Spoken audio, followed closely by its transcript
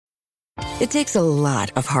It takes a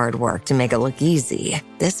lot of hard work to make it look easy.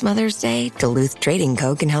 This Mother's Day, Duluth Trading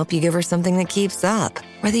Co. can help you give her something that keeps up.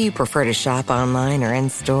 Whether you prefer to shop online or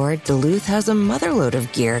in-store, Duluth has a motherload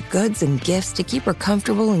of gear, goods, and gifts to keep her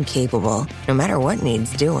comfortable and capable, no matter what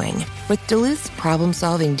needs doing. With Duluth's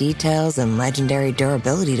problem-solving details and legendary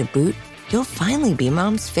durability to boot, you'll finally be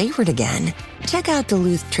mom's favorite again. Check out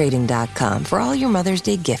DuluthTrading.com for all your Mother's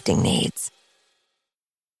Day gifting needs.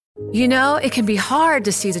 You know, it can be hard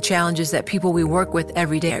to see the challenges that people we work with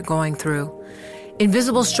every day are going through.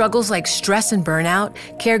 Invisible struggles like stress and burnout,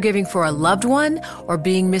 caregiving for a loved one, or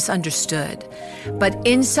being misunderstood. But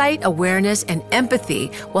insight, awareness, and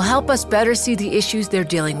empathy will help us better see the issues they're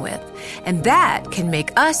dealing with. And that can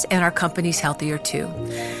make us and our companies healthier too.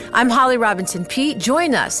 I'm Holly Robinson Peete.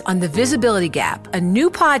 Join us on The Visibility Gap, a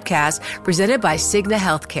new podcast presented by Cigna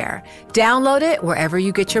Healthcare. Download it wherever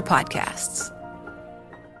you get your podcasts.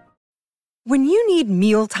 When you need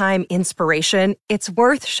mealtime inspiration, it's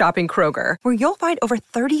worth shopping Kroger, where you'll find over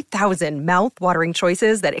 30,000 mouth-watering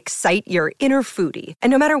choices that excite your inner foodie. And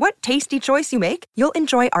no matter what tasty choice you make, you'll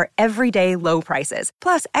enjoy our everyday low prices,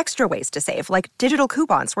 plus extra ways to save, like digital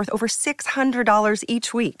coupons worth over $600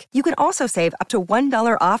 each week. You can also save up to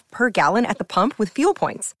 $1 off per gallon at the pump with fuel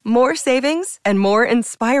points. More savings and more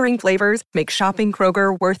inspiring flavors make shopping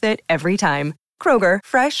Kroger worth it every time. Kroger,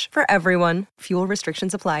 fresh for everyone. Fuel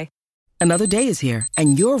restrictions apply. Another day is here,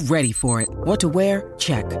 and you're ready for it. What to wear?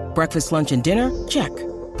 Check. Breakfast, lunch, and dinner? Check.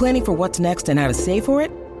 Planning for what's next and how to save for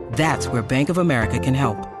it? That's where Bank of America can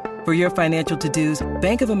help. For your financial to-dos,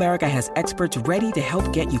 Bank of America has experts ready to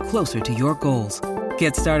help get you closer to your goals.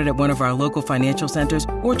 Get started at one of our local financial centers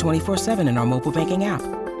or 24/7 in our mobile banking app.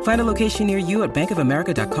 Find a location near you at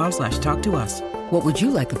bankofamerica.com/talktous. What would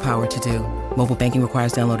you like the power to do? Mobile banking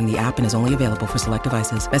requires downloading the app and is only available for select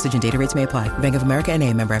devices. Message and data rates may apply. Bank of America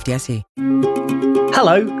N.A., member FDIC.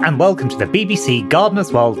 Hello and welcome to the BBC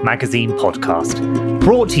Gardener's World magazine podcast,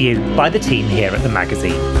 brought to you by the team here at the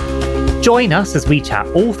magazine. Join us as we chat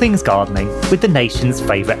all things gardening with the nation's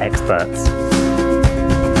favourite experts.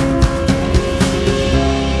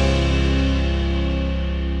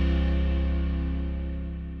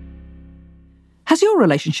 Has your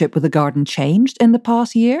relationship with the garden changed in the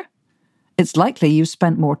past year? It's likely you've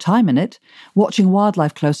spent more time in it, watching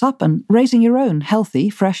wildlife close up and raising your own healthy,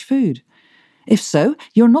 fresh food. If so,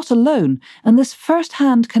 you're not alone, and this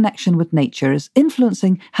first-hand connection with nature is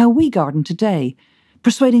influencing how we garden today,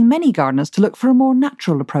 persuading many gardeners to look for a more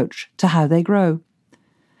natural approach to how they grow.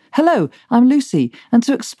 Hello, I'm Lucy, and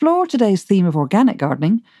to explore today's theme of organic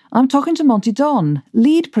gardening, I'm talking to Monty Don,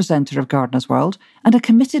 lead presenter of Gardener's World and a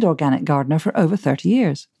committed organic gardener for over 30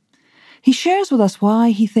 years. He shares with us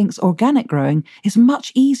why he thinks organic growing is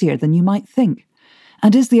much easier than you might think,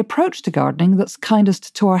 and is the approach to gardening that's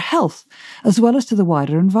kindest to our health as well as to the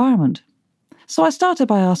wider environment. So I started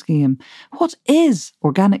by asking him, what is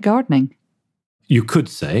organic gardening? You could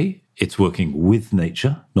say it's working with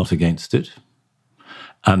nature, not against it.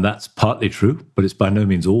 And that's partly true, but it's by no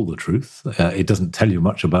means all the truth. It doesn't tell you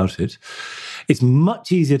much about it. It's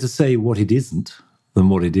much easier to say what it isn't than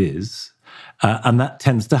what it is, and that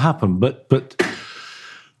tends to happen. But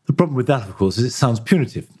the problem with that, of course, is it sounds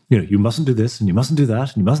punitive. You know, you mustn't do this, and you mustn't do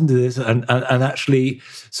that, and you mustn't do this, and actually,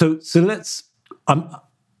 so let's. I'm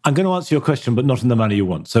going to answer your question, but not in the manner you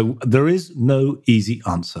want. So there is no easy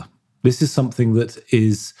answer. This is something that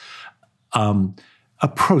is a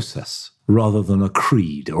process rather than a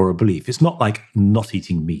creed or a belief. It's not like not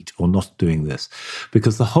eating meat or not doing this,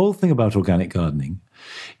 because the whole thing about organic gardening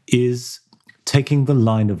is taking the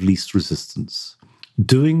line of least resistance,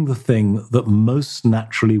 doing the thing that most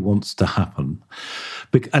naturally wants to happen.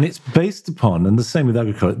 And it's based upon, and the same with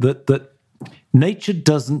agriculture, that nature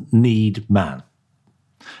doesn't need man.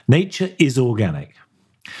 Nature is organic.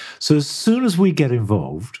 So as soon as we get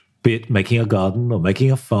involved, be it making a garden or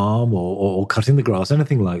making a farm or cutting the grass,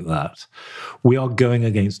 anything like that, we are going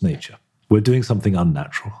against nature. We're doing something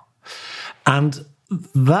unnatural. And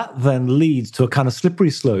that then leads to a kind of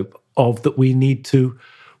slippery slope of that we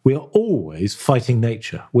are always fighting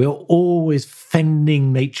nature. We are always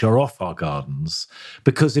fending nature off our gardens,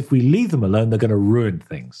 because if we leave them alone, they're going to ruin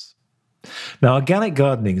things. Now, organic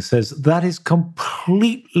gardening says that is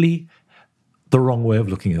completely the wrong way of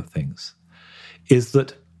looking at things, is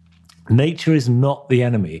that nature is not the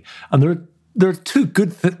enemy. And there are two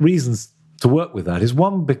good reasons to work with that. Is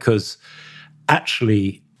one, because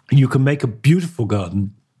actually you can make a beautiful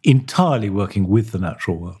garden entirely working with the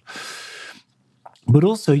natural world. But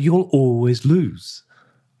also you'll always lose.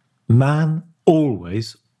 Man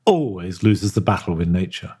always loses the battle with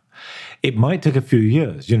nature. It might take a few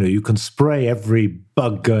years. You can spray every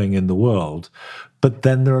bug going in the world, but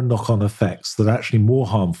then there are knock-on effects that are actually more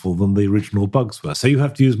harmful than the original bugs were. So you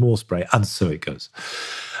have to use more spray, and so it goes.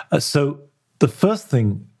 So the first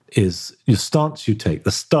thing is your stance you take.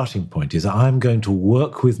 The starting point is I'm going to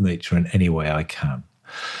work with nature in any way I can.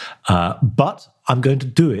 But I'm going to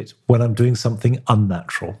do it when I'm doing something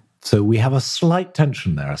unnatural. So we have a slight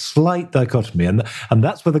tension there, a slight dichotomy, and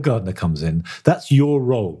that's where the gardener comes in. That's your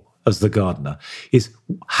role as the gardener, is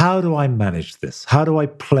how do I manage this? How do I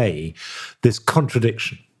play this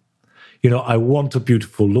contradiction? I want a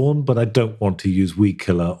beautiful lawn, but I don't want to use weed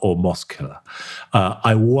killer or moss killer.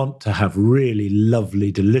 I want to have really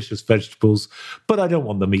lovely, delicious vegetables, but I don't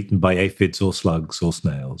want them eaten by aphids or slugs or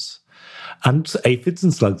snails. And aphids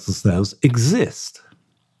and slugs and snails exist.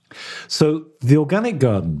 So the organic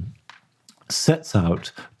garden sets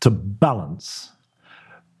out to balance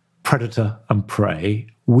predator and prey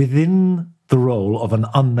within the role of an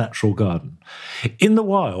unnatural garden. In the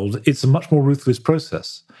wild, it's a much more ruthless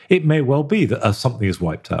process. It may well be that something is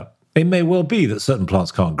wiped out. It may well be that certain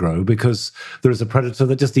plants can't grow because there is a predator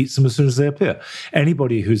that just eats them as soon as they appear.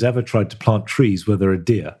 Anybody who's ever tried to plant trees where there are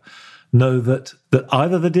deer know that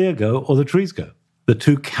either the deer go or the trees go. The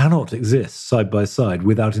two cannot exist side by side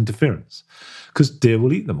without interference because deer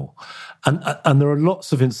will eat them all. And there are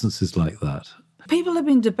lots of instances like that. People have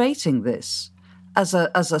been debating this as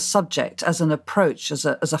a subject, as an approach, as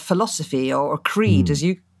a philosophy or a creed, as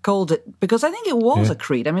you called it, because I think it was a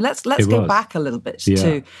creed. I mean, let's go back a little bit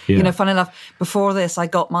to, funny enough, before this, I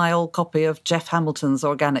got my old copy of Jeff Hamilton's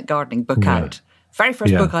Organic Gardening book out. Very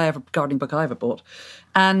first gardening book I ever bought,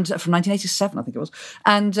 and from 1987, I think it was.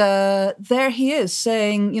 And there he is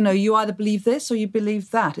saying, you either believe this or you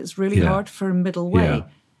believe that. It's really hard for a middle way.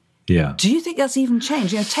 Yeah. Do you think that's even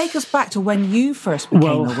changed? Take us back to when you first became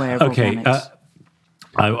aware of organics.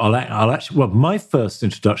 I'll actually. Well, my first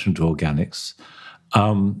introduction to organics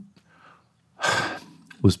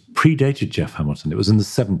was predated Jeff Hamilton. It was in the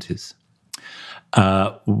 70s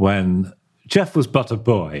when Jeff was but a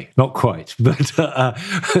boy, not quite, but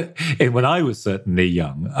when I was certainly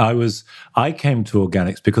young, I came to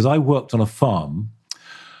organics because I worked on a farm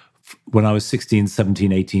when I was 16,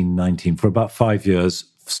 17, 18, 19 for about 5 years.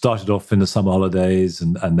 Started off in the summer holidays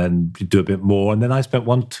and then do a bit more. And then I spent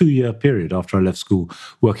 1-2 year period after I left school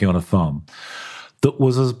working on a farm that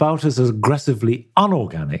was about as aggressively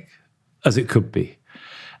unorganic as it could be.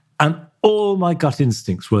 And all my gut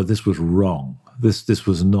instincts were this was wrong. This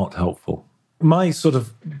was not helpful. My sort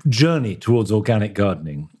of journey towards organic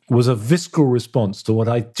gardening was a visceral response to what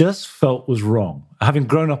I just felt was wrong. Having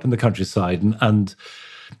grown up in the countryside and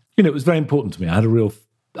it was very important to me.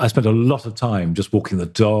 I spent a lot of time just walking the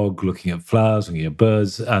dog, looking at flowers, looking at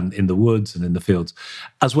birds, and in the woods and in the fields,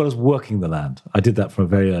 as well as working the land. I did that from a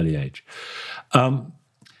very early age.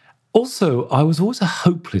 Also, I was always a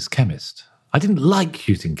hopeless chemist. I didn't like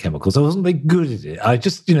using chemicals. I wasn't very good at it.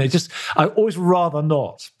 I always rather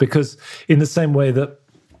not, because in the same way that,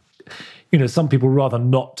 some people rather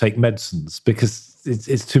not take medicines because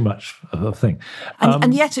it's too much of a thing.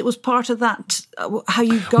 And yet it was part of that, how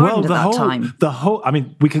you gardened at that time.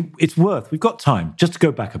 We've got time, just to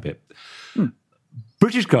go back a bit.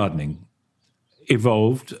 British gardening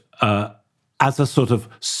evolved as a sort of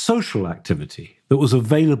social activity that was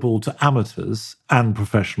available to amateurs and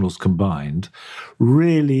professionals combined,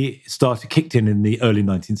 really kicked in the early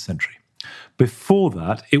 19th century. Before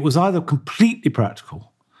that, it was either completely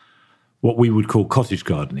practical, what we would call cottage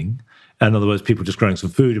gardening, in other words, people just growing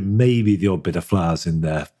some food and maybe the odd bit of flowers in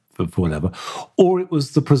there for whatever, or it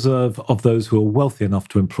was the preserve of those who were wealthy enough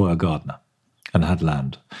to employ a gardener and had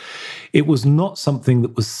land. It was not something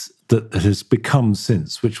that has become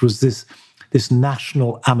since, which was this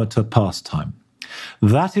national amateur pastime.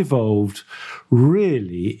 That evolved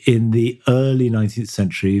really in the early 19th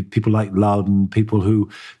century. People like Loudon, people who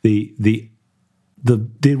the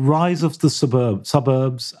rise of the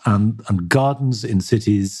suburbs and gardens in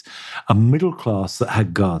cities, a middle class that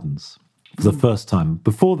had gardens for the first time.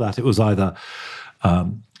 Before that, it was either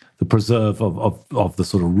the preserve of the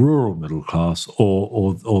sort of rural middle class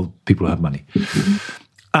or people who had money.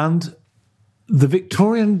 And the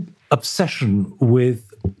Victorian obsession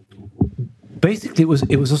with, basically,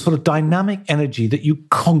 it was a sort of dynamic energy that you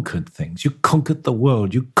conquered things. You conquered the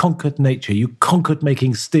world. You conquered nature. You conquered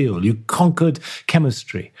making steel. You conquered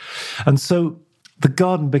chemistry. And so the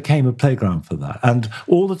garden became a playground for that. And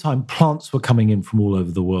all the time, plants were coming in from all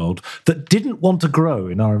over the world that didn't want to grow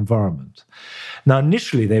in our environment. Now,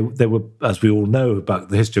 initially, they were, as we all know about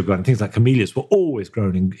the history of gardening, things like camellias were always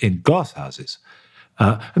grown in glass houses.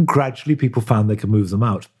 And gradually people found they could move them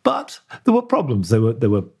out. But there were problems. They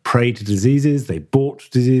were prey to diseases. They brought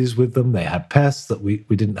diseases with them. They had pests that we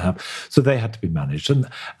didn't have. So they had to be managed.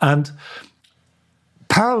 And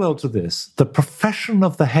parallel to this, the profession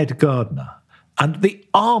of the head gardener and the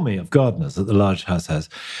army of gardeners that the large house has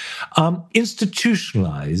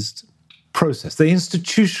institutionalized process. They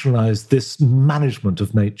institutionalized this management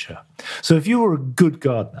of nature. So if you were a good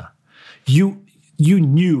gardener, you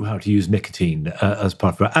knew how to use nicotine as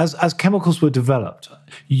part of it. As chemicals were developed,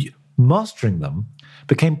 mastering them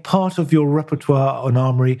became part of your repertoire and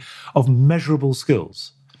armory of measurable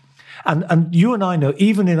skills. And you and I know,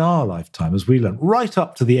 even in our lifetime, as we learned, right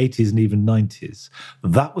up to the 80s and even 90s,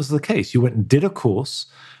 that was the case. You went and did a course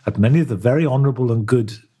at many of the very honourable and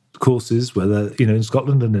good courses, whether in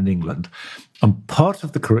Scotland and in England, and part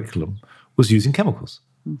of the curriculum was using chemicals.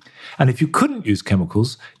 And if you couldn't use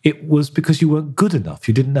chemicals, it was because you weren't good enough.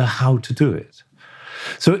 You didn't know how to do it.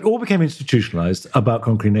 So it all became institutionalized about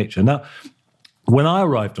conquering nature. Now, when I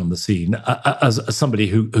arrived on the scene as somebody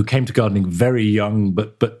who came to gardening very young,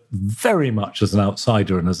 but very much as an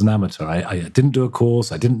outsider and as an amateur, I didn't do a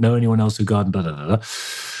course, I didn't know anyone else who gardened,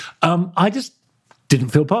 I just didn't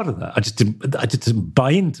feel part of that. I just didn't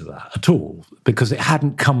buy into that at all because it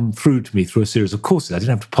hadn't come through to me through a series of courses. I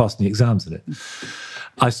didn't have to pass any exams in it.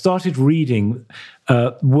 I started reading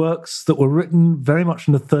works that were written very much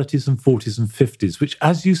in the 30s and 40s and 50s, which,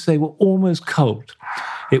 as you say, were almost cult.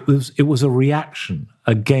 It was a reaction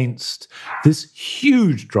against this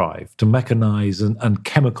huge drive to mechanize and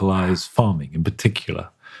chemicalize farming in particular,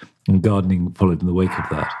 and gardening followed in the wake of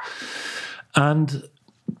that. And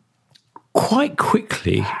quite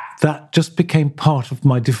quickly, that just became part of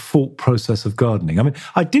my default process of gardening. I mean,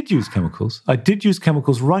 I did use chemicals. I did use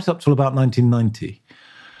chemicals right up till about 1990,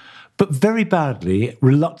 but very badly,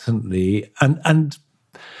 reluctantly, and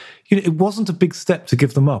it wasn't a big step to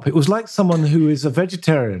give them up. It was like someone who is a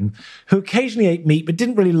vegetarian who occasionally ate meat but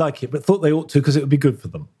didn't really like it, but thought they ought to because it would be good for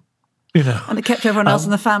them. And it kept everyone else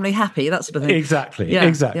in the family happy, that sort of thing. Exactly, yeah,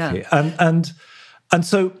 exactly. Yeah. And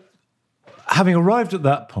so, having arrived at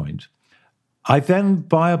that point, I then,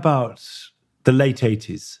 by about the late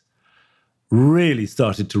 80s, really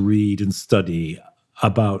started to read and study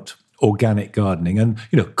about organic gardening and,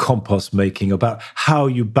 compost making, about how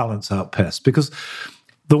you balance out pests. Because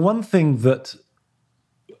the one thing that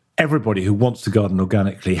everybody who wants to garden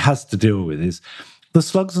organically has to deal with is the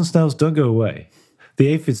slugs and snails don't go away. The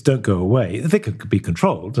aphids don't go away. They can be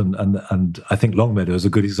controlled. And I think Longmeadow is a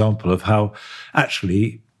good example of how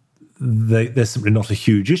actually they're simply not a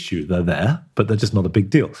huge issue. They're there, but they're just not a big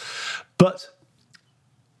deal. But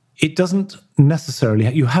it doesn't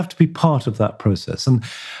necessarily, you have to be part of that process. And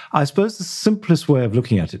I suppose the simplest way of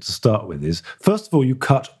looking at it to start with is, first of all, you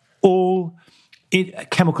cut all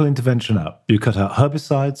chemical intervention out. You cut out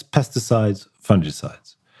herbicides, pesticides,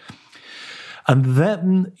 fungicides. And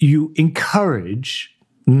then you encourage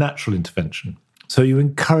natural intervention. So you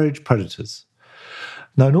encourage predators.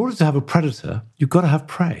 Now, in order to have a predator, you've got to have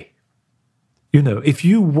prey. If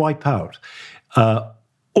you wipe out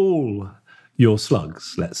all your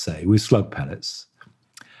slugs, let's say, with slug pellets,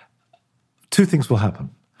 two things will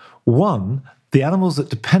happen. One, the animals that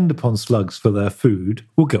depend upon slugs for their food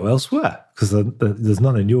will go elsewhere because there's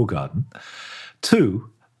none in your garden.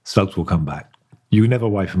 Two, slugs will come back. You never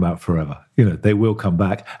wipe them out forever. They will come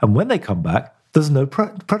back. And when they come back, there's no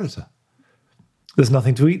predator. There's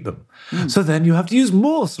nothing to eat them. So then you have to use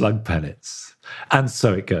more slug pellets. And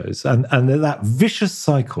so it goes. And that vicious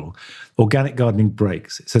cycle, organic gardening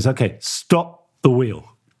breaks. It says, okay, stop the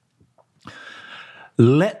wheel.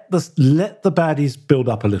 Let the baddies build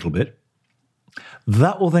up a little bit.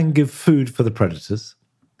 That will then give food for the predators.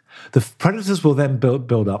 The predators will then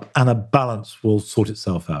build up and a balance will sort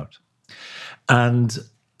itself out. And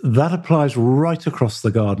that applies right across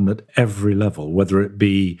the garden at every level, whether it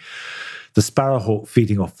be the sparrowhawk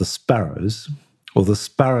feeding off the sparrows, or the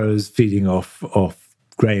sparrows feeding off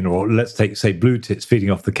grain, or let's say blue tits feeding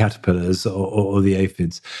off the caterpillars or the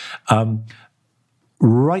aphids,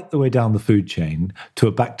 right the way down the food chain to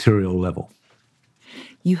a bacterial level.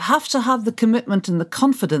 You have to have the commitment and the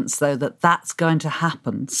confidence, though, that that's going to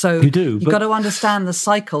happen. So you do. You've got to understand the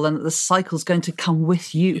cycle, and that the cycle's going to come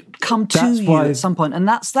with you, come to you at some point. And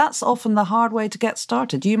that's often the hard way to get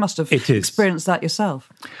started. You must have experienced that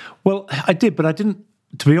yourself. Well, I did, but I didn't,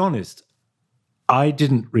 to be honest, I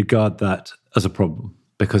didn't regard that as a problem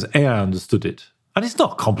because I understood it. And it's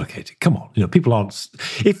not complicated. Come on. People aren't...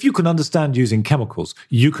 If you can understand using chemicals,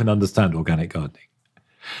 you can understand organic gardening.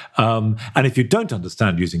 And if you don't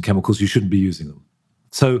understand using chemicals, you shouldn't be using them.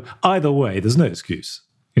 So either way, there's no excuse.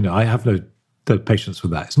 I have no patience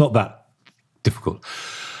with that. It's not that difficult.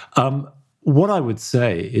 What I would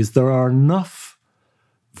say is there are enough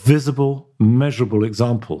visible, measurable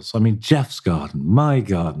examples. I mean, Jeff's garden, my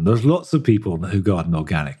garden, there's lots of people who garden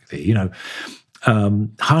organically,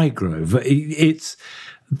 Highgrove.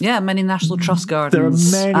 Many National Trust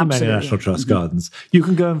gardens. There are many National Trust gardens. You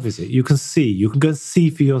can go and visit, you can go and see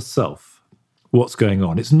for yourself what's going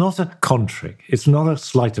on. It's not a con trick, it's not a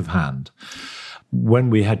sleight of hand. When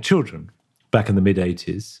we had children back in the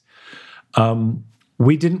mid-80s,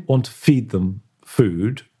 we didn't want to feed them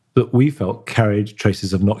food that we felt carried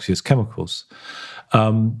traces of noxious chemicals.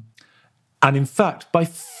 And in fact, by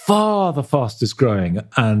far the fastest growing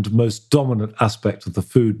and most dominant aspect of the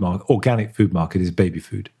food market, organic food market, is baby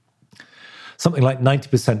food. Something like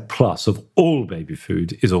 90% plus of all baby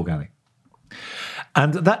food is organic.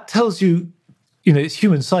 And that tells you, it's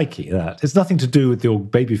human psyche, that. It's nothing to do with the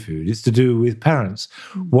baby food. It's to do with parents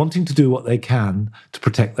wanting to do what they can to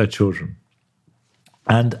protect their children.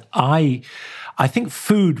 And I think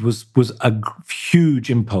food was a huge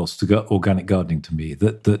impulse to go organic gardening to me,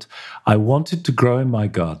 that I wanted to grow in my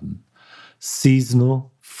garden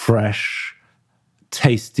seasonal, fresh,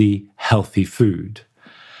 tasty, healthy food,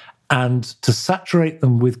 and to saturate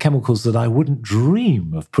them with chemicals that I wouldn't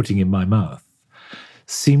dream of putting in my mouth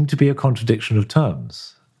seemed to be a contradiction of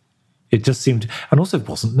terms. It just seemed, and also it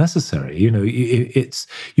wasn't necessary. You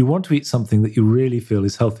want to eat something that you really feel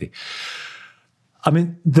is healthy. I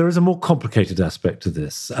mean, there is a more complicated aspect to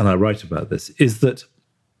this, and I write about this, is that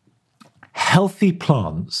healthy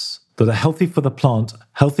plants that are healthy for the plant,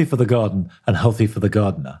 healthy for the garden, and healthy for the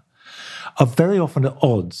gardener are very often at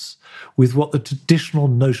odds with what the traditional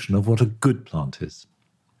notion of what a good plant is.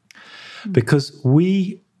 Because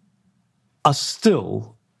we are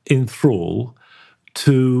still in thrall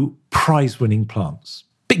to prize-winning plants,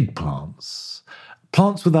 big plants,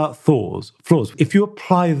 plants without flaws. If you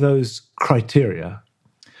apply those criteria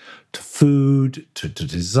to food, to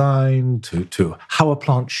design, to how a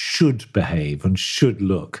plant should behave and should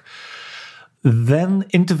look, then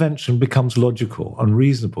intervention becomes logical and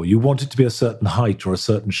reasonable. You want it to be a certain height or a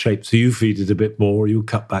certain shape, so you feed it a bit more, or you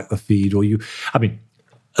cut back the feed,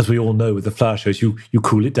 as we all know with the flower shows, you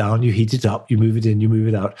cool it down, you heat it up, you move it in, you move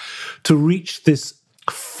it out, to reach this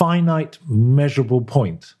finite, measurable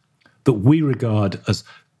point that we regard as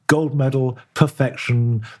gold medal,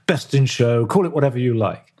 perfection, best in show, call it whatever you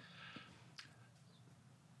like.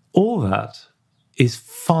 All that is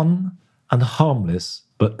fun and harmless,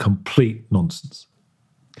 but complete nonsense.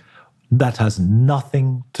 That has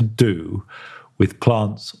nothing to do with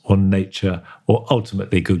plants or nature or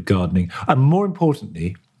ultimately good gardening, and more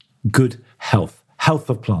importantly, good health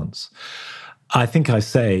of plants. I think I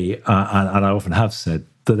say, and I often have said,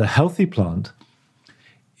 that a healthy plant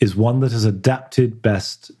is one that has adapted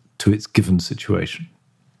best to its given situation.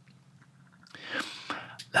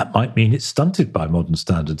 That might mean it's stunted by modern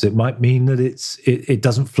standards. It might mean that it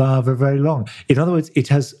doesn't flower for very long. In other words, it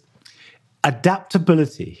has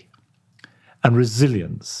adaptability, and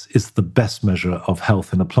resilience is the best measure of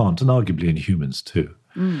health in a plant, and arguably in humans too.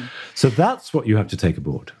 So that's what you have to take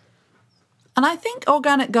aboard. And I think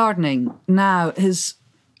organic gardening now is...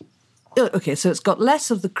 Okay, so it's got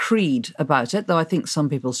less of the creed about it, though I think some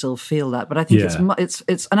people still feel that. But I think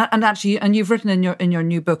it's and actually, and you've written in your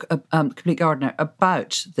new book, Complete Gardener,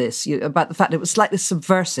 about this, about the fact that it was slightly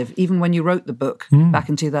subversive, even when you wrote the book back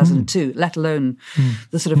in 2002, let alone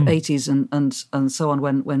the sort of 80s and so on,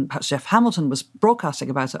 when perhaps Jeff Hamilton was broadcasting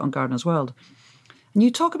about it on Gardener's World. And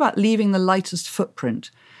you talk about leaving the lightest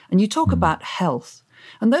footprint, and you talk about health,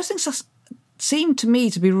 and those things seem to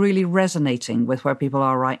me to be really resonating with where people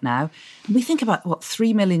are right now. And we think about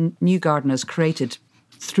 3 million new gardeners created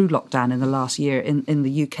through lockdown in the last year in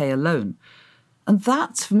the UK alone. And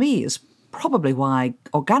that, for me, is probably why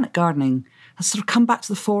organic gardening has sort of come back to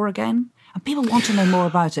the fore again. And people want to know more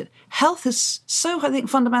about it. Health is so, I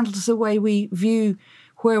think, fundamental to the way we view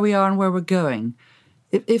where we are and where we're going.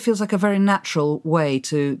 It feels like a very natural way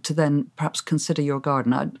to then perhaps consider your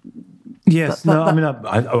garden. Yes,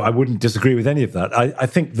 I wouldn't disagree with any of that. I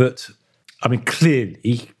think that,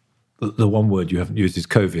 clearly, the one word you haven't used is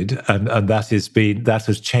COVID, and that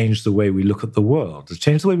has changed the way we look at the world. It's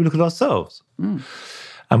changed the way we look at ourselves,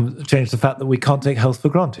 and changed the fact that we can't take health for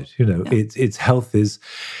granted. It's health is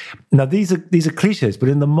now these are cliches, but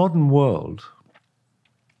in the modern world,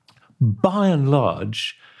 by and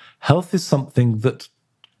large, health is something that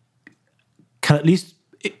can at least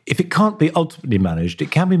if it can't be ultimately managed,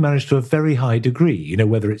 it can be managed to a very high degree,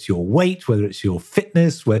 whether it's your weight, whether it's your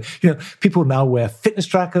fitness, where, people now wear fitness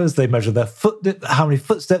trackers, they measure their how many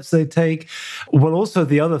footsteps they take. Well, also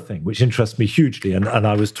the other thing, which interests me hugely, and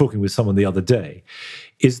I was talking with someone the other day,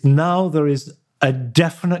 is now there is a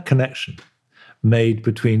definite connection made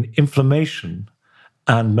between inflammation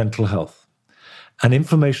and mental health, and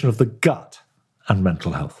inflammation of the gut and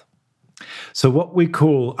mental health. So what we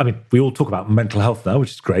call, we all talk about mental health now,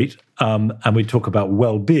 which is great, and we talk about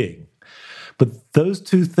well-being. But those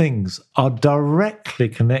two things are directly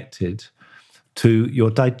connected to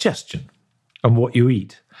your digestion and what you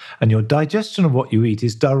eat. And your digestion of what you eat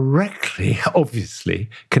is directly, obviously,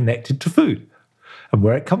 connected to food and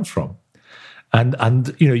where it comes from.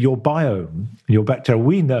 And your biome, your bacteria,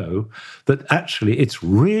 we know that actually it's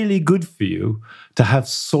really good for you to have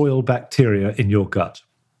soil bacteria in your gut.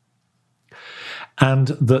 And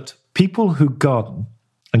that people who garden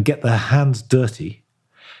and get their hands dirty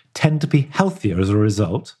tend to be healthier as a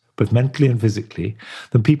result, both mentally and physically,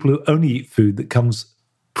 than people who only eat food that comes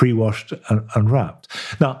pre-washed and wrapped.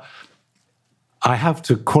 Now, I have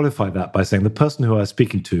to qualify that by saying the person who I was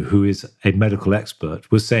speaking to, who is a medical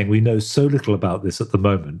expert, was saying we know so little about this at the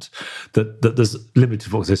moment that there's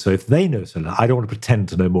limited focus. So if they know so little, I don't want to pretend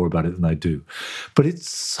to know more about it than I do. But it's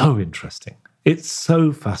so interesting. It's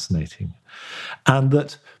so fascinating. And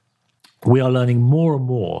that we are learning more and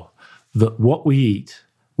more that what we eat,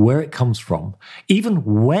 where it comes from, even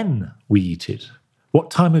when we eat it, what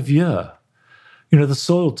time of year, the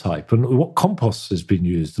soil type and what compost has been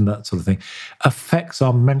used and that sort of thing, affects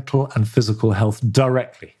our mental and physical health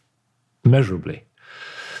directly, measurably.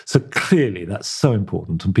 So clearly that's so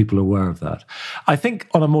important and people are aware of that. I think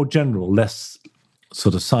on a more general, less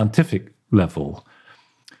sort of scientific level,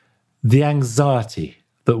 the anxiety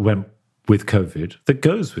that went with COVID, that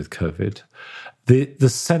goes with COVID, the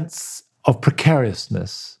sense of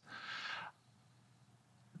precariousness,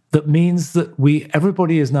 that means that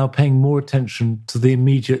everybody is now paying more attention to the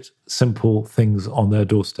immediate, simple things on their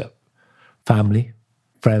doorstep. Family,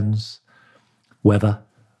 friends, weather,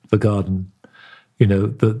 the garden,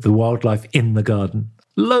 the wildlife in the garden.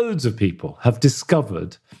 Loads of people have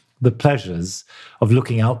discovered the pleasures of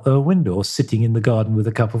looking out their window or sitting in the garden with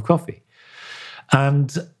a cup of coffee.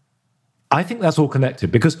 And I think that's all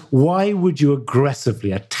connected, because why would you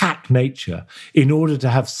aggressively attack nature in order to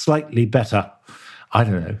have slightly better, I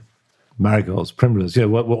don't know, marigolds, primroses,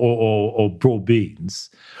 or broad beans,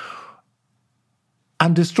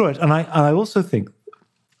 and destroy it? And I also think,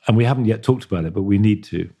 and we haven't yet talked about it, but we need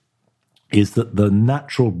to, is that the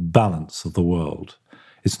natural balance of the world,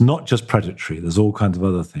 it's not just predatory, there's all kinds of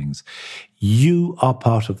other things. You are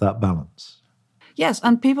part of that balance. Yes,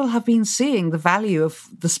 and people have been seeing the value of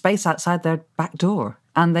the space outside their back door.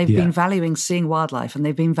 And they've been valuing seeing wildlife, and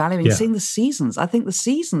they've been valuing seeing the seasons. I think the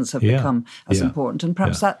seasons have become as important. And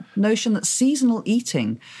perhaps that notion that seasonal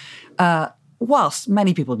eating, whilst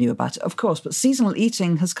many people knew about it, of course, but seasonal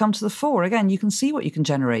eating has come to the fore. Again, you can see what you can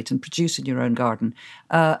generate and produce in your own garden.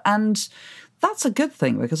 And that's a good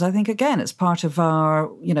thing, because I think, again, it's part of our,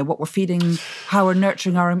 what we're feeding, how we're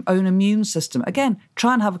nurturing our own immune system. Again,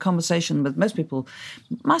 try and have a conversation with most people,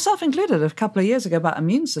 myself included, a couple of years ago about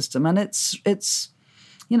immune system. And it's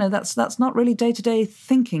that's not really day-to-day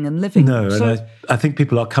thinking and living. No, and I think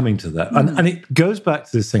people are coming to that. And it goes back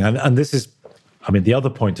to this thing, and this is, the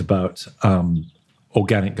other point about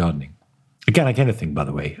organic gardening. Organic anything, by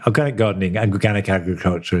the way. Organic gardening and organic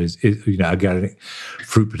agriculture is organic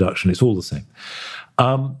fruit production. It's all the same.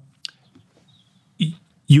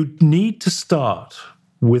 You need to start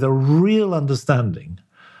with a real understanding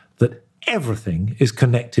that everything is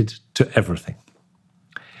connected to everything.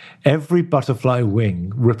 Every butterfly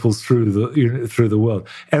wing ripples through the world.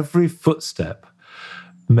 Every footstep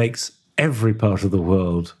makes every part of the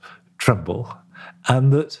world tremble,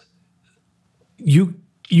 and that you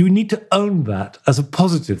need to own that as a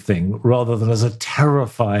positive thing rather than as a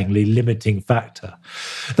terrifyingly limiting factor.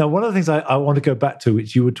 Now, one of the things I want to go back to,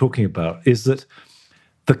 which you were talking about, is that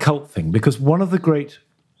the cult thing, because one of the great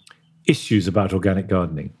issues about organic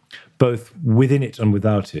gardening, both within it and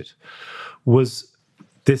without it, was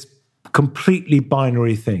this completely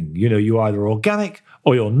binary thing. You're either organic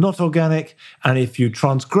or you're not organic, and if you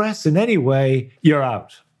transgress in any way, you're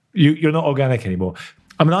out. You're not organic anymore.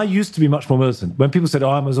 I used to be much more militant. When people said,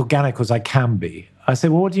 I'm as organic as I can be, I say,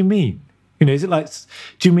 well, what do you mean? Is it like,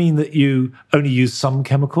 do you mean that you only use some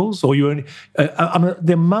chemicals? Or you only,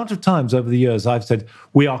 the amount of times over the years I've said,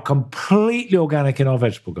 we are completely organic in our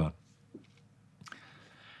vegetable garden.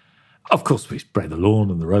 Of course, we spray the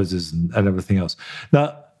lawn and the roses and everything else.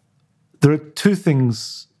 Now, there are two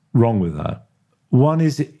things wrong with that. One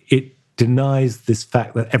is it denies this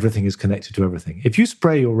fact that everything is connected to everything. If you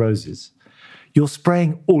spray your roses, you're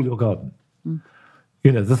spraying all your garden.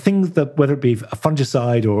 You know, the things that, whether it be a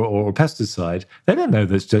fungicide or a pesticide, they don't know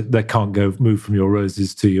that they can't move from your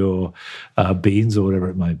roses to your beans or whatever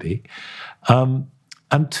it might be.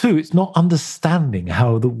 And two, it's not understanding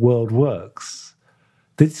how the world works.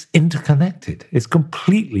 It's interconnected. It's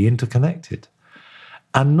completely interconnected.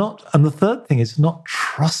 And the third thing is not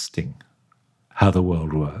trusting how the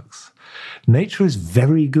world works. Nature is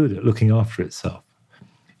very good at looking after itself.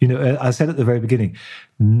 You know, I said at the very beginning,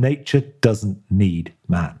 nature doesn't need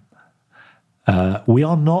man. We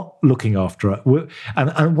are not looking after it.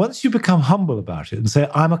 And once you become humble about it and say,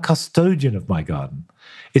 I'm a custodian of my garden,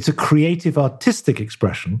 it's a creative, artistic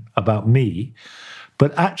expression about me.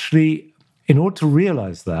 But actually, in order to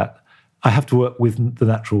realize that, I have to work with the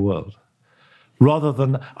natural world, rather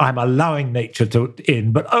than I'm allowing nature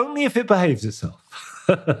in, but only if it behaves itself.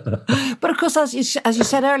 But of course, as you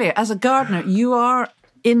said earlier, as a gardener, you are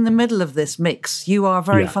in the middle of this mix. You are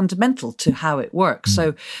very fundamental to how it works.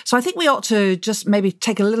 So I think we ought to just maybe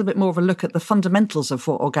take a little bit more of a look at the fundamentals of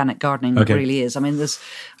what organic gardening really is. I mean,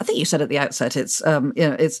 I think you said at the outset, it's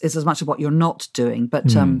as much of what you're not doing,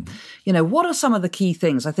 but you know, what are some of the key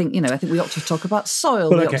things? I think we ought to talk about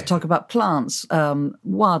soil. We ought to talk about plants,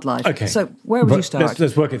 wildlife. Okay. So where would you start?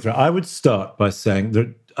 Let's work it through. I would start by saying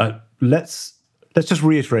that let's just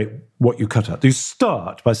reiterate what you cut out. You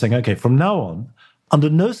start by saying, okay, from now on, under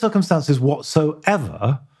no circumstances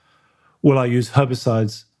whatsoever will I use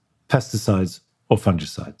herbicides, pesticides, or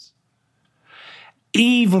fungicides,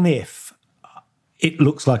 even if it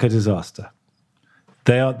looks like a disaster.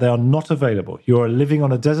 They are not available. You are living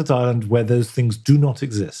on a desert island where those things do not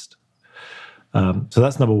exist. So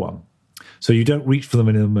that's number one. So you don't reach for them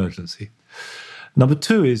in an emergency. Number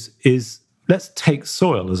two is let's take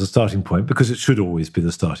soil as a starting point, because it should always be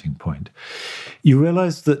the starting point. You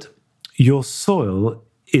realize that your soil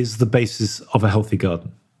is the basis of a healthy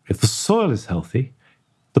garden. If the soil is healthy,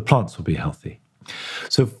 the plants will be healthy.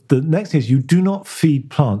 So the next thing is you do not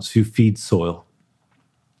feed plants, you feed soil.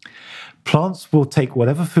 Plants will take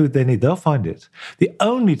whatever food they need, they'll find it. The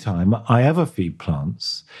only time I ever feed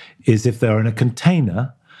plants is if they're in a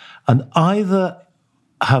container and either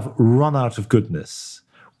have run out of goodness,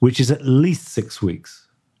 which is at least 6 weeks.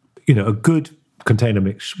 You know, a good container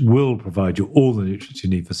mix will provide you all the nutrients you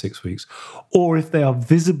need for 6 weeks. Or if they are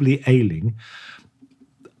visibly ailing,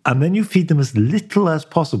 and then you feed them as little as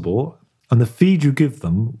possible, and the feed you give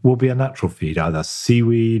them will be a natural feed, either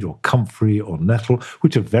seaweed or comfrey or nettle,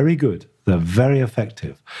 which are very good. They're very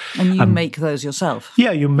effective. And you make those yourself?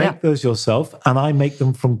 Yeah, you make those yourself, and I make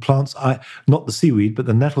them from plants, not the seaweed, but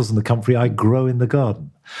the nettles and the comfrey I grow in the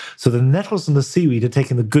garden. So the nettles and the seaweed are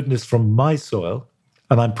taking the goodness from my soil,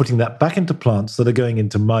 and I'm putting that back into plants that are going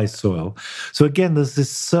into my soil. So again, there's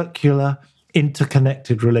this circular,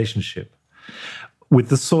 interconnected relationship with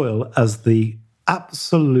the soil as the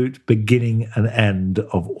absolute beginning and end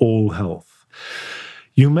of all health.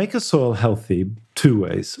 You make a soil healthy two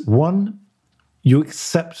ways. One, you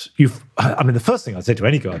accept, the first thing I'd say to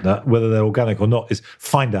any gardener, whether they're organic or not, is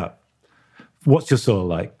find out. What's your soil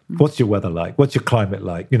like? What's your weather like? What's your climate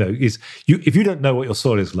like? You know, if you don't know what your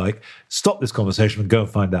soil is like, stop this conversation and go and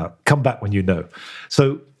find out. Come back when you know.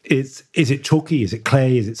 So is it chalky? Is it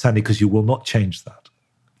clay? Is it sandy? Because you will not change that.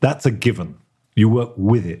 That's a given. You work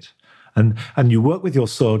with it. And you work with your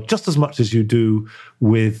soil just as much as you do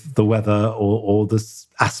with the weather or this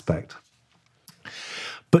aspect.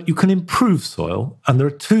 But you can improve soil, and there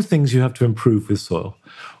are two things you have to improve with soil.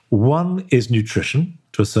 One is nutrition,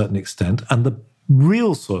 to a certain extent, and the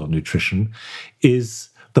real soil nutrition is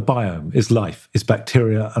the biome, is life, is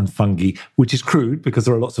bacteria and fungi, which is crude because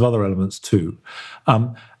there are lots of other elements too.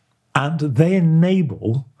 And they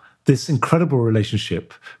enable this incredible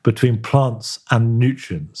relationship between plants and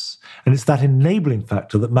nutrients. And it's that enabling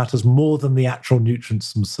factor that matters more than the actual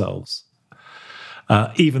nutrients themselves,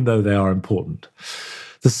 even though they are important.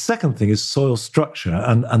 The second thing is soil structure.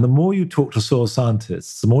 And the more you talk to soil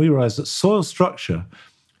scientists, the more you realize that soil structure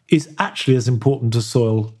is actually as important as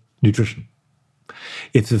soil nutrition.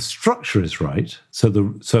 If the structure is right, so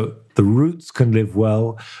the roots can live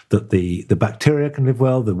well, that the bacteria can live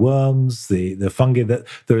well, the worms, the fungi, that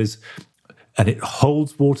there is, and it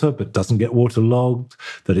holds water but doesn't get waterlogged,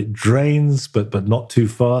 that it drains but not too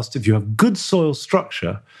fast. If you have good soil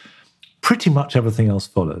structure, pretty much everything else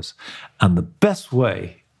follows. And the best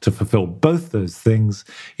way to fulfill both those things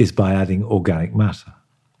is by adding organic matter.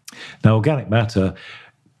 Now, organic matter,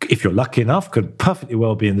 if you're lucky enough, could perfectly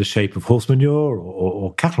well be in the shape of horse manure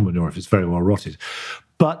or cattle manure if it's very well rotted.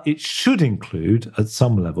 But it should include, at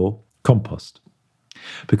some level, compost.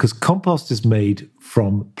 because compost is made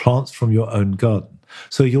from plants from your own garden.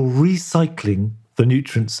 So you're recycling the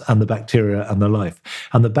nutrients and the bacteria and the life.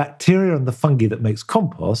 And the bacteria and the fungi that makes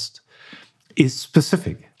compost is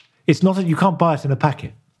specific. It's not that you can't buy it in a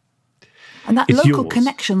packet. And that it's local yours.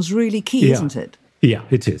 connection's really key, isn't it? Yeah,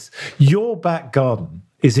 it is. Your back garden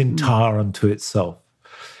is entire unto itself.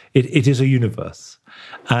 It is a universe.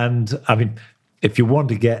 And I mean, if you want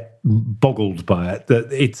to get boggled by it,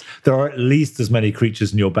 there are at least as many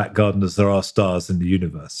creatures in your back garden as there are stars in the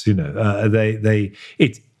universe. You know,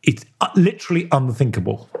 it's literally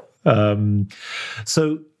unthinkable.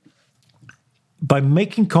 So by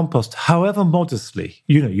making compost, however modestly,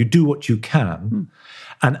 you do what you can,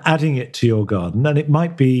 and adding it to your garden, and it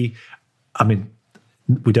might be, I mean,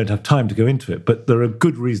 we don't have time to go into it, but there are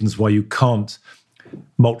good reasons why you can't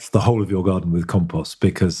mulch the whole of your garden with compost,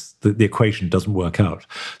 because the equation doesn't work out.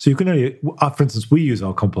 So you can only, for instance, we use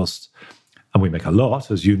our compost, and we make a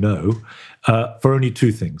lot, as you know, for only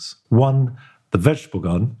two things. One, the vegetable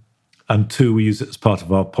garden, and two, we use it as part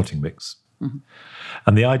of our potting mix. Mm-hmm.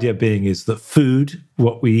 And the idea being is that food,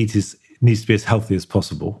 what we eat, needs to be as healthy as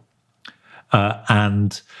possible.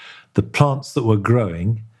 And the plants that we're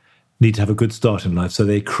growing need to have a good start in life, so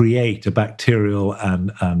they create a bacterial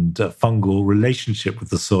and fungal relationship with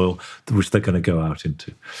the soil, which they're going to go out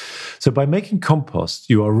into. So by making compost,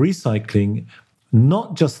 you are recycling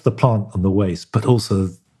not just the plant and the waste, but also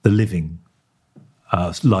the living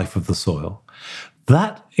life of the soil.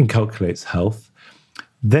 That inculcates health.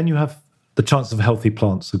 Then you have the chance of healthy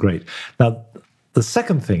plants are great. Now, the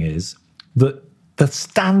second thing is that the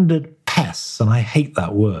standard pests, and I hate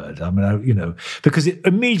that word, because it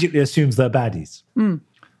immediately assumes they're baddies. Mm.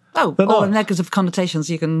 Oh, all the negative connotations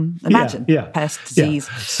you can imagine. Yeah. Pest, disease.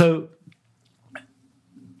 Yeah. So,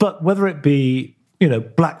 but whether it be,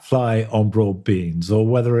 black fly on broad beans, or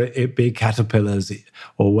whether it be caterpillars,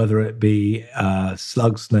 or whether it be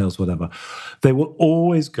slugs, snails, whatever, they will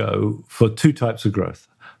always go for two types of growth.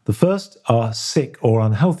 The first are sick or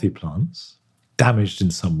unhealthy plants, damaged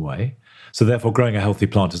in some way. So therefore, growing a healthy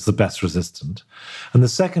plant is the best resistant. And the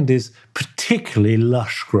second is particularly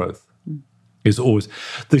lush growth,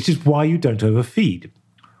 which is why you don't overfeed.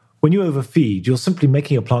 When you overfeed, you're simply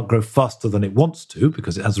making a plant grow faster than it wants to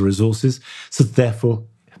because it has the resources. So therefore,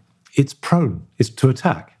 it's prone to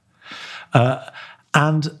attack.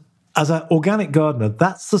 And as an organic gardener,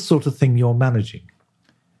 that's the sort of thing you're managing.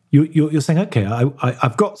 You're saying, okay,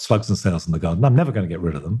 I've got slugs and snails in the garden. I'm never going to get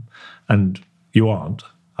rid of them. And you aren't.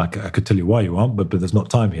 I could tell you why you aren't, but there's not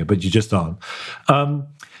time here, but you just aren't.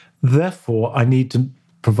 Therefore, I need to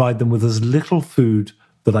provide them with as little food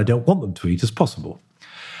that I don't want them to eat as possible.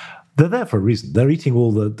 They're there for a reason. They're eating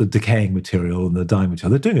all the decaying material and the dying material.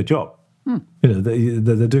 They're doing a job.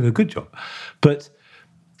 They're doing a good job. But,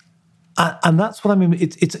 and that's what I mean.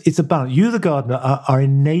 It's a balance. You, the gardener, are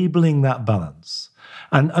enabling that balance.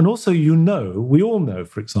 And also, we all know,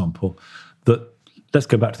 for example, that, let's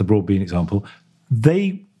go back to the broad bean example,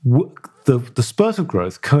 the spurt of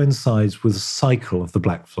growth coincides with the cycle of the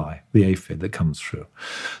black fly, the aphid that comes through.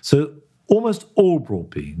 So almost all broad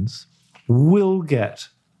beans will get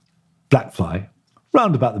black fly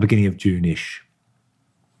round about the beginning of June-ish,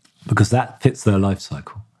 because that fits their life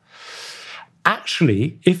cycle.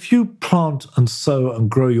 Actually, if you plant and sow and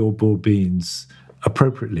grow your broad beans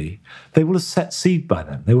appropriately, they will have set seed by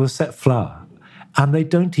then. They will have set flower. And they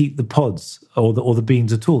don't eat the pods or the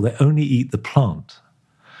beans at all. They only eat the plant.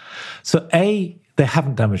 So A, they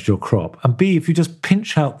haven't damaged your crop. And B, if you just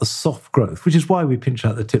pinch out the soft growth, which is why we pinch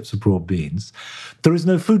out the tips of broad beans, there is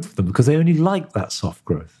no food for them because they only like that soft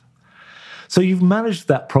growth. So you've managed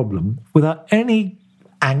that problem without any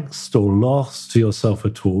angst or loss to yourself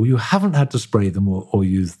at all. You haven't had to spray them or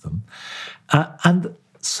use them. And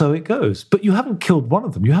so it goes. But you haven't killed one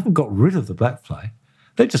of them. You haven't got rid of the black fly.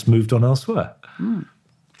 They've just moved on elsewhere. Mm.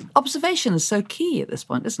 Observation is so key at this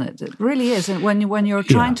point, isn't it? It really is. And when you're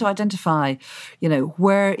trying to identify,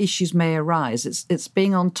 where issues may arise, it's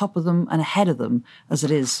being on top of them and ahead of them as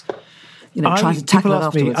it is, trying to tackle it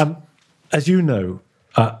afterwards. As you know,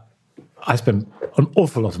 I spend an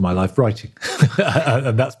awful lot of my life writing,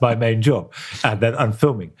 and that's my main job. And then I'm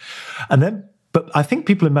filming, but I think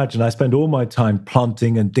people imagine I spend all my time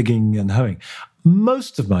planting and digging and hoeing.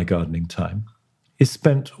 Most of my gardening time is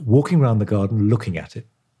spent walking around the garden, looking at it.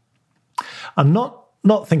 And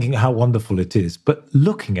not thinking how wonderful it is, but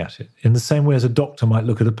looking at it in the same way as a doctor might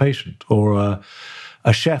look at a patient, or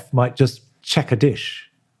a chef might just check a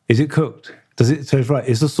dish. Is it cooked? Does it taste right?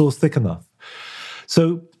 Is the sauce thick enough?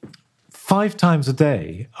 So 5 times a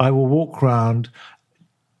day, I will walk around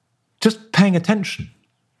just paying attention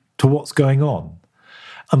to what's going on.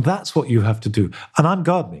 And that's what you have to do. And I'm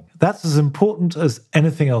gardening. That's as important as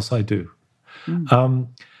anything else I do.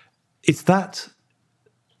 It's that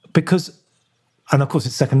because, and of course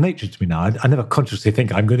it's second nature to me now. I never consciously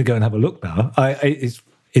think I'm going to go and have a look now. It's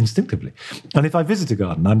instinctively. And if I visit a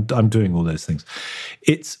garden, I'm doing all those things.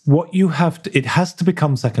 It's what you have to, it has to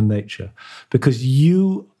become second nature, because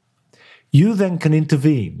you then can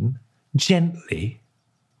intervene gently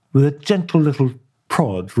with a gentle little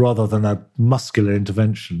prod rather than a muscular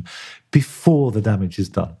intervention before the damage is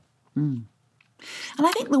done. And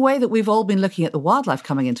I think the way that we've all been looking at the wildlife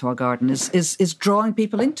coming into our garden is drawing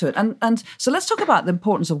people into it. And so let's talk about the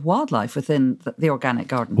importance of wildlife within the organic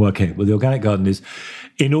garden. Well, the organic garden is,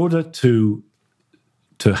 in order to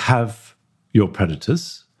have your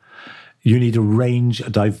predators, you need a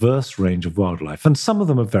diverse range of wildlife. And some of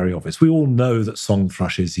them are very obvious. We all know that song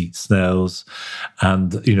thrushes eat snails,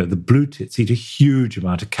 and the blue tits eat a huge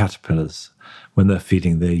amount of caterpillars when they're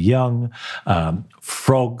feeding their young.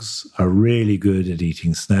 Frogs are really good at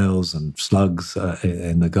eating snails and slugs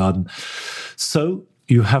in the garden. So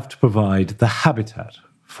you have to provide the habitat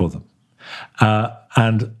for them.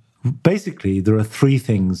 And basically, there are three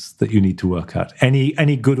things that you need to work out.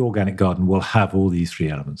 Any good organic garden will have all these three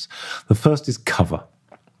elements. The first is cover.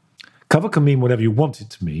 Cover can mean whatever you want it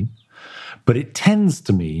to mean, but it tends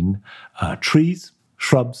to mean trees,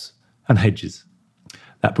 shrubs, and hedges.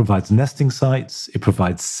 That provides nesting sites, it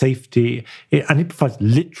provides safety, and it provides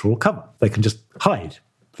literal cover. They can just hide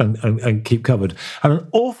and keep covered. And an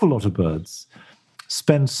awful lot of birds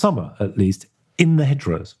spend summer, at least, in the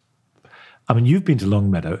hedgerows. I mean, you've been to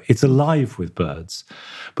Longmeadow. It's alive with birds.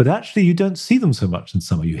 But actually, you don't see them so much in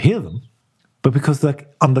summer. You hear them, but because they're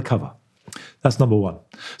undercover. That's number one.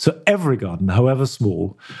 So every garden, however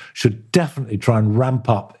small, should definitely try and ramp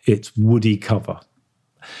up its woody cover.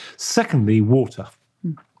 Secondly, water.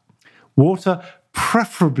 Water,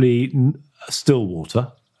 preferably still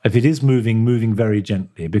water. If it is moving very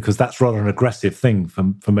gently, because that's rather an aggressive thing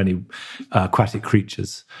for many aquatic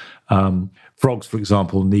creatures. Frogs, for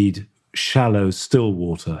example, need shallow, still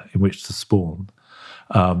water in which to spawn.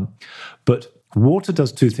 But water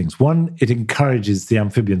does two things. One, it encourages the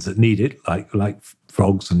amphibians that need it, like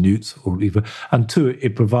frogs and newts or whatever. And two,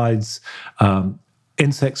 it provides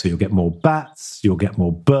insects, so you'll get more bats, you'll get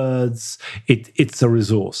more birds. It's a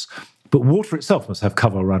resource. But water itself must have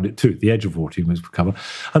cover around it too. The edge of water you must cover.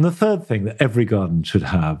 And the third thing that every garden should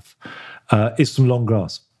have is some long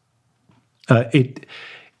grass.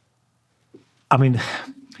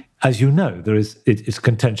 As you know, it's a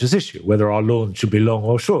contentious issue whether our lawn should be long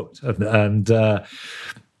or short, and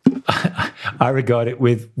I regard it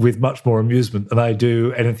with much more amusement than I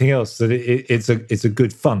do anything else. That it's a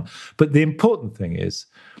good fun. But the important thing is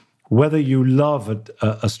whether you love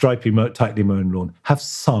a stripy, tightly mown lawn, have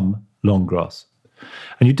some long grass,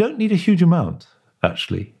 and you don't need a huge amount.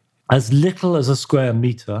 Actually, as little as a square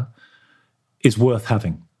meter is worth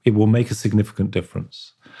having. It will make a significant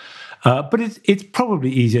difference. But it's probably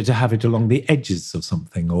easier to have it along the edges of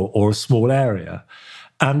something or a small area.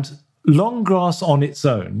 And long grass on its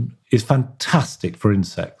own is fantastic for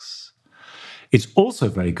insects. It's also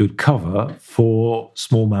very good cover for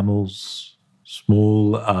small mammals,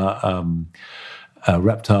 small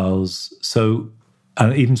reptiles,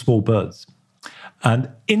 and even small birds. And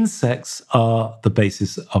insects are the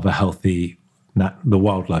basis of a healthy the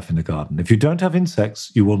wildlife in the garden. If you don't have insects,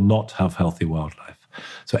 you will not have healthy wildlife.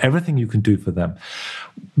 So everything you can do for them.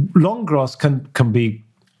 Long grass can be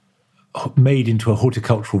made into a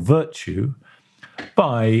horticultural virtue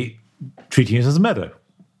by treating it as a meadow.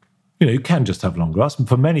 You can just have long grass. And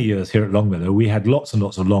for many years here at Longmeadow, we had lots and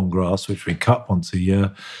lots of long grass, which we cut once a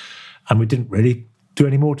year, and we didn't really do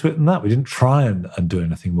any more to it than that. We didn't try and do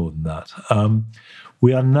anything more than that.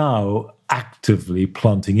 We are now actively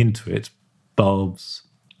planting into it bulbs,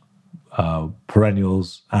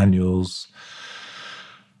 perennials, annuals,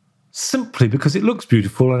 simply because it looks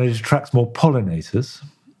beautiful and it attracts more pollinators.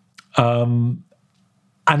 And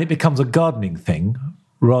it becomes a gardening thing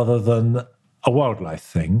rather than a wildlife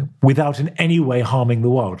thing without in any way harming the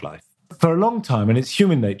wildlife. For a long time, and it's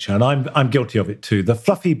human nature, and I'm guilty of it too, the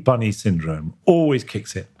fluffy bunny syndrome always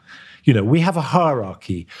kicks in. We have a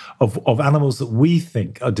hierarchy of animals that we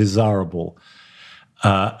think are desirable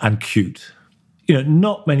and cute.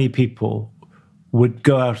 Not many people would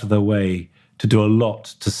go out of their way to do a lot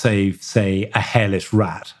to save, say, a hairless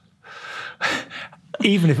rat,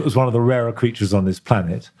 even if it was one of the rarer creatures on this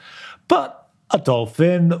planet. But a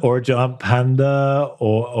dolphin or a giant panda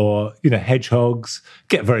or hedgehogs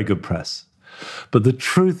get very good press. But the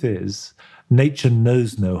truth is, nature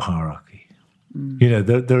knows no hierarchy. You know,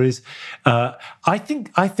 there is. I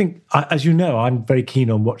think, as you know, I'm very keen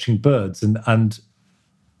on watching birds, and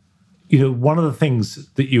you know, one of the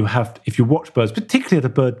things that you have, if you watch birds, particularly at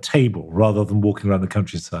a bird table rather than walking around the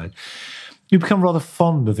countryside, you become rather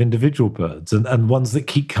fond of individual birds and ones that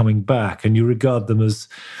keep coming back, and you regard them as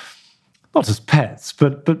not as pets,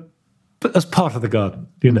 but as part of the garden,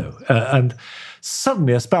 you know. And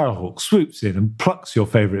suddenly a sparrowhawk swoops in and plucks your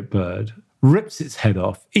favourite bird, rips its head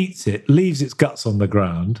off, eats it, leaves its guts on the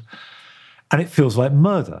ground, and it feels like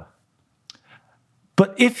murder.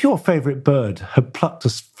 But if your favourite bird had plucked a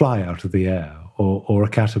fly out of the air or a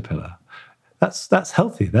caterpillar, that's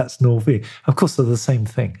healthy, that's normal. Of course, they're the same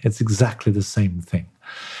thing. It's exactly the same thing.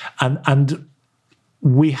 And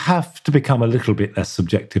we have to become a little bit less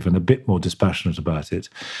subjective and a bit more dispassionate about it.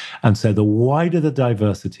 And so the wider the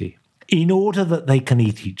diversity, in order that they can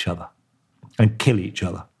eat each other and kill each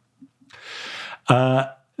other,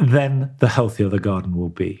 then the healthier the garden will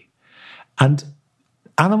be. And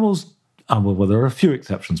animals, well, there are a few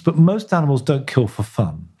exceptions, but most animals don't kill for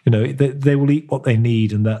fun. You know, they will eat what they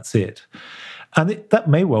need and that's it. And that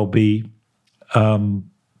may well be,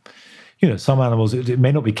 you know, some animals, it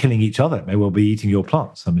may not be killing each other. It may well be eating your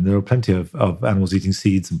plants. I mean, there are plenty of animals eating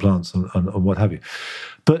seeds and plants and what have you.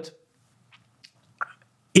 But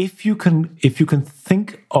if you can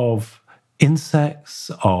think of insects,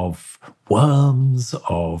 of worms,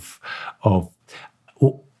 of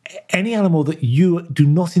any animal that you do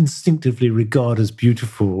not instinctively regard as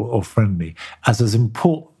beautiful or friendly as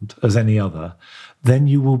important as any other, then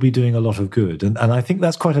you will be doing a lot of good. And I think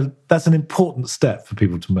that's an important step for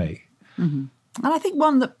people to make. Mm-hmm. And I think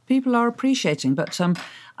one that people are appreciating, but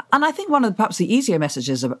and I think one of perhaps the easier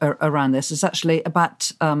messages around this is actually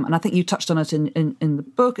about, and I think you touched on it in the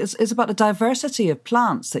book, is about the diversity of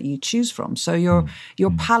plants that you choose from. So your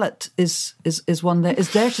palette is one that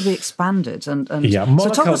is there to be expanded. And yeah, so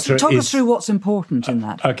talk us through what's important in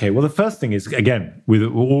that. Okay, well, the first thing is, again, with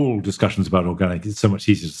all discussions about organic, it's so much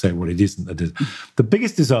easier to say what it isn't that is. The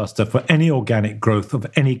biggest disaster for any organic growth of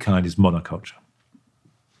any kind is monoculture.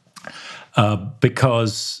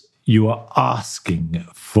 Because you are asking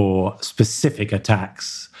for specific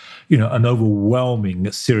attacks, you know, an overwhelming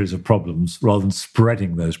series of problems rather than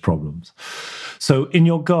spreading those problems. So in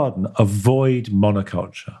your garden, avoid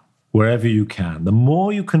monoculture wherever you can. The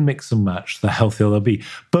more you can mix and match, the healthier they'll be,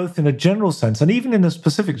 both in a general sense and even in a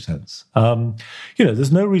specific sense. You know,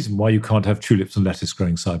 there's no reason why you can't have tulips and lettuce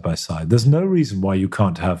growing side by side. There's no reason why you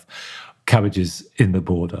can't have cabbages in the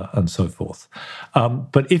border and so forth.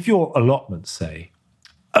 But if your allotment, say,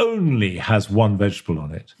 only has one vegetable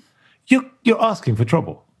on it, you're asking for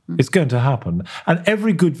trouble. It's going to happen. And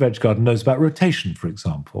every good veg garden knows about rotation, for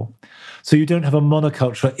example. So you don't have a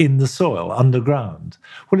monoculture in the soil, underground.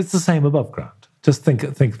 Well, it's the same above ground. Just think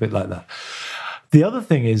of it like that. The other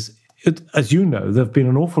thing is, as you know, there have been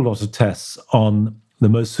an awful lot of tests on the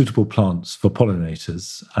most suitable plants for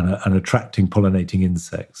pollinators and attracting pollinating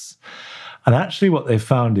insects. And actually what they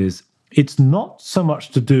found is it's not so much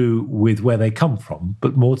to do with where they come from,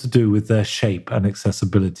 but more to do with their shape and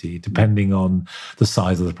accessibility, depending on the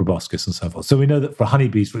size of the proboscis and so forth. So we know that for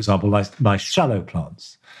honeybees, for example, nice shallow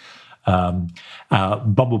plants.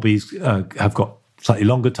 Bumblebees have got slightly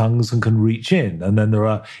longer tongues and can reach in. And then there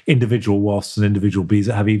are individual wasps and individual bees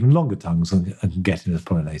that have even longer tongues and can get in as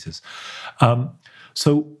pollinators.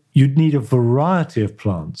 So you'd need a variety of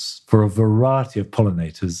plants for a variety of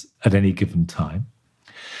pollinators at any given time.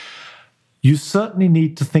 You certainly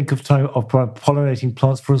need to think of pollinating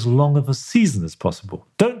plants for as long of a season as possible.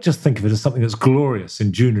 Don't just think of it as something that's glorious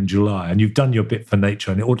in June and July and you've done your bit for nature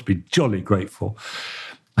and it ought to be jolly grateful.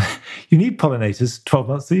 You need pollinators 12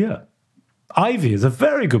 months a year. Ivy is a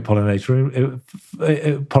very good pollinating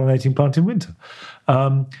plant in winter.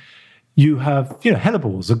 You have,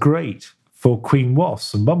 hellebores are great for queen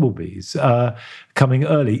wasps and bumblebees coming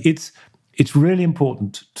early. It's really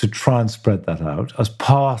important to try and spread that out as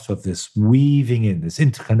part of this weaving in, this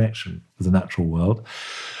interconnection with the natural world.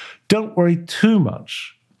 Don't worry too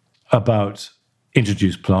much about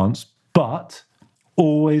introduced plants, but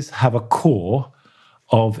always have a core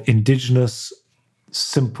of indigenous,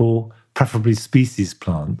 simple, preferably species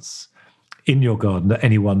plants in your garden at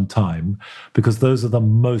any one time, because those are the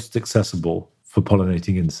most accessible for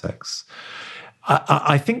pollinating insects.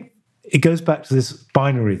 I think it goes back to this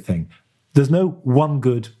binary thing. There's no one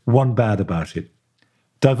good, one bad about it.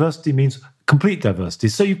 Diversity means complete diversity.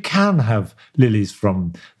 So you can have lilies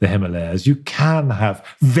from the Himalayas. You can have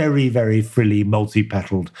very, very frilly,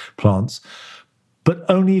 multi-petaled plants, but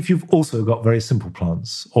only if you've also got very simple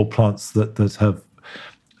plants or plants that have...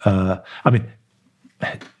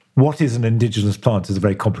 what is an indigenous plant is a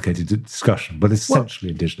very complicated discussion, but it's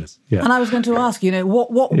essentially indigenous. Yeah. And I was going to ask,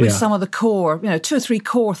 what would be some of the core, 2 or 3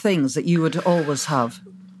 core things that you would always have?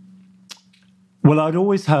 Well, I'd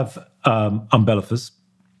always have umbellifers.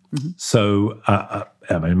 Mm-hmm. So,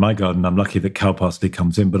 in my garden, I'm lucky that cow parsley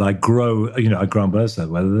comes in, but I grow umbellifers,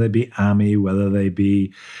 whether they be Ami, whether they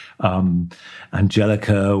be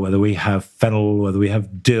Angelica, whether we have fennel, whether we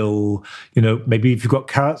have dill. Maybe if you've got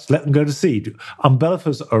carrots, let them go to seed.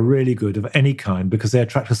 Umbellifers are really good of any kind because they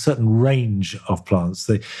attract a certain range of plants.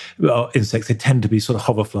 Insects, they tend to be sort of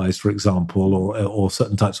hoverflies, for example, or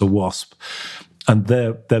certain types of wasp. And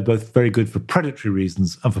they're both very good for predatory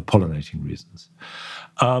reasons and for pollinating reasons.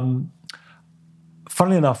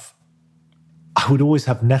 Funnily enough, I would always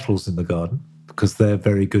have nettles in the garden because they're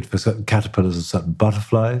very good for certain caterpillars and certain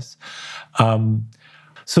butterflies.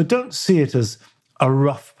 So don't see it as a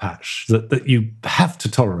rough patch that you have to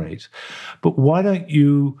tolerate. But why don't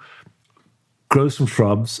you grow some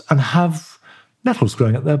shrubs and have nettles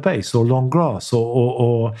growing at their base, or long grass,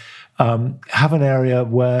 or have an area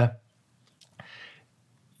where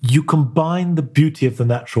you combine the beauty of the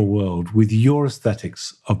natural world with your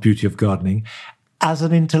aesthetics of beauty of gardening as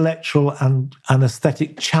an intellectual and an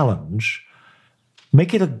aesthetic challenge.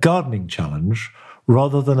 Make it a gardening challenge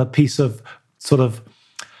rather than a piece of sort of,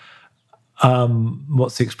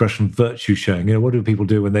 what's the expression, virtue showing? What do people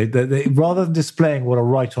do when they rather than displaying what a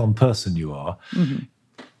right-on person you are, mm-hmm.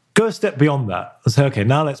 go a step beyond that and say, okay,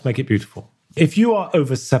 now let's make it beautiful. If you are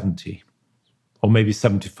over 70 or maybe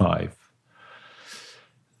 75,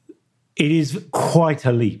 it is quite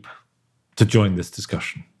a leap to join this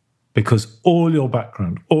discussion because all your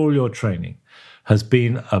background, all your training has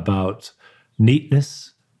been about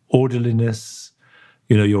neatness, orderliness.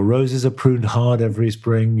 Your roses are pruned hard every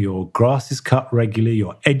spring, your grass is cut regularly,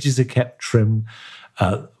 your edges are kept trim.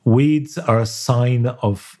 Weeds are a sign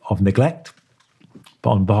of neglect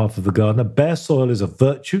on behalf of the gardener. Bare soil is a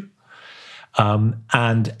virtue.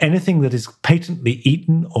 And anything that is patently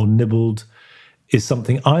eaten or nibbled is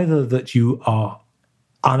something either that you are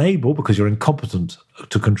unable because you're incompetent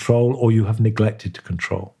to control or you have neglected to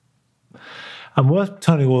control. And worth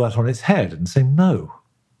turning all that on its head and saying, no,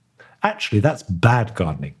 actually, that's bad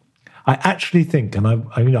gardening. I actually think, and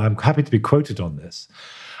I'm happy to be quoted on this,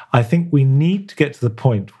 I think we need to get to the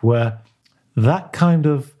point where that kind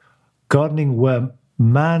of gardening where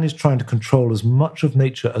man is trying to control as much of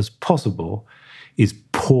nature as possible is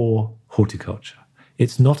poor horticulture.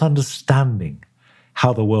 It's not understanding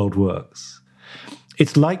how the world works.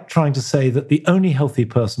 It's like trying to say that the only healthy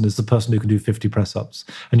person is the person who can do 50 press-ups.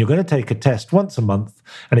 And you're going to take a test once a month,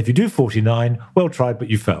 and if you do 49, well tried, but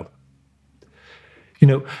you failed.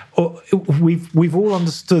 We've all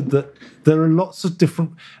understood that there are lots of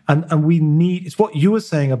different, and we need, it's what you were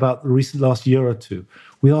saying about the last year or two.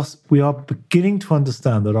 We are beginning to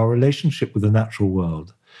understand that our relationship with the natural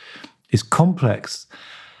world is complex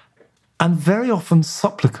and very often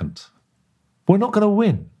supplicant. We're not going to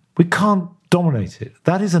win. We can't dominate it.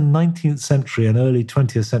 That is a 19th century and early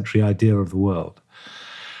 20th century idea of the world.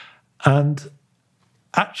 And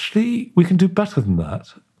actually, we can do better than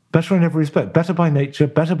that. Better in every respect. Better by nature,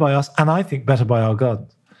 better by us, and I think better by our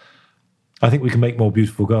gardens. I think we can make more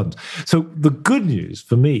beautiful gardens. So the good news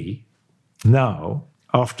for me now,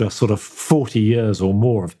 after sort of 40 years or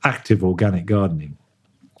more of active organic gardening,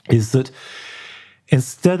 is that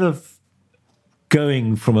instead of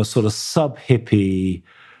going from a sort of sub-hippie,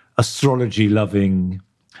 astrology-loving,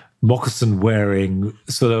 moccasin-wearing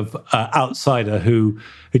sort of outsider who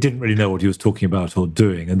didn't really know what he was talking about or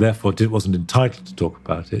doing and therefore wasn't entitled to talk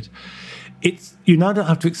about it, you now don't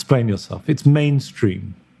have to explain yourself. It's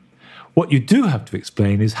mainstream. What you do have to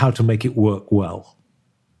explain is how to make it work well.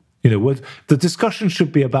 The discussion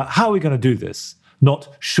should be about how we're going to do this,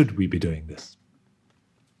 not should we be doing this.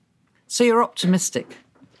 So you're optimistic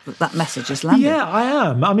that message is landing? Yeah, I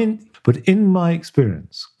am. But in my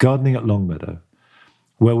experience, gardening at Longmeadow,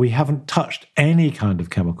 where we haven't touched any kind of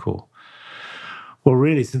chemical, well,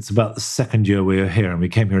 really since about the second year we were here, and we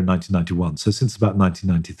came here in 1991, so since about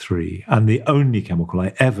 1993, and the only chemical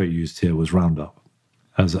I ever used here was Roundup,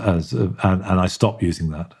 and I stopped using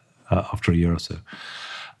that after a year or so.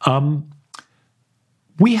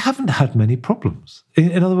 We haven't had many problems.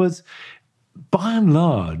 In other words, by and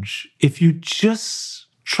large, if you just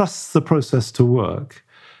trust the process to work,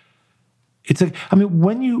 if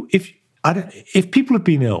people have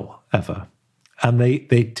been ill ever, and they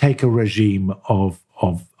take a regime of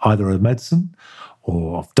either a medicine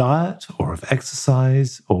or of diet or of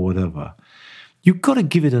exercise or whatever, you've got to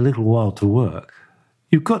give it a little while to work.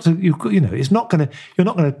 You're not going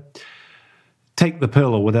to take the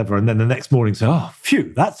pill or whatever, and then the next morning say, oh,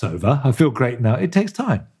 phew, that's over. I feel great now. It takes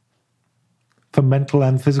time for mental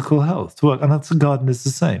and physical health to work. And that's the garden is the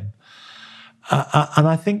same. And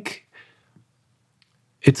I think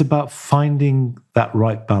it's about finding that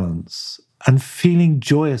right balance and feeling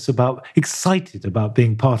joyous excited about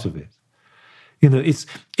being part of it. You know, it's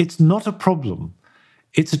not a problem.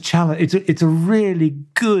 It's a challenge. It's a really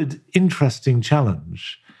good, interesting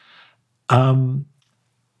challenge.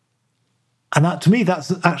 And that, to me,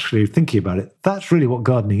 that's actually, thinking about it, that's really what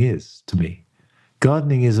gardening is to me.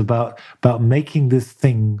 Gardening is about making this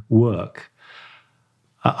thing work.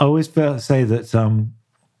 I always say that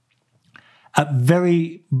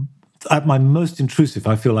at my most intrusive,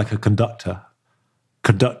 I feel like a conductor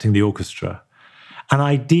conducting the orchestra. And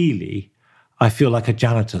ideally, I feel like a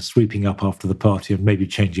janitor sweeping up after the party and maybe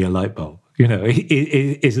changing a light bulb. You know,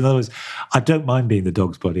 in other words, I don't mind being the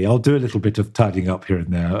dog's body. I'll do a little bit of tidying up here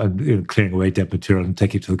and there and clearing away dead material and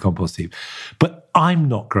take it to the compost heap. But I'm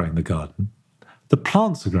not growing the garden. The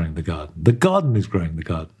plants are growing the garden. The garden is growing the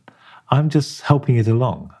garden. I'm just helping it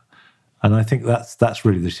along. And I think that's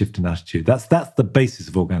really the shift in attitude. That's the basis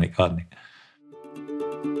of organic gardening.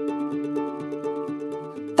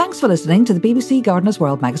 Thanks for listening to the BBC Gardener's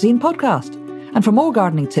World magazine podcast. And for more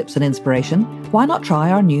gardening tips and inspiration, why not try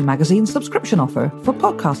our new magazine subscription offer for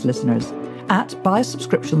podcast listeners at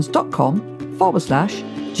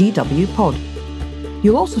buysubscriptions.com/GWPod.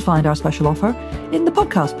 You'll also find our special offer in the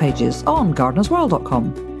podcast pages on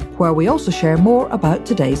gardenersworld.com, where we also share more about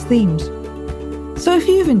today's themes. So if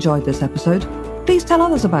you've enjoyed this episode, please tell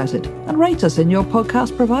others about it and rate us in your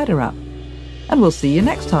podcast provider app. And we'll see you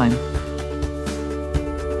next time.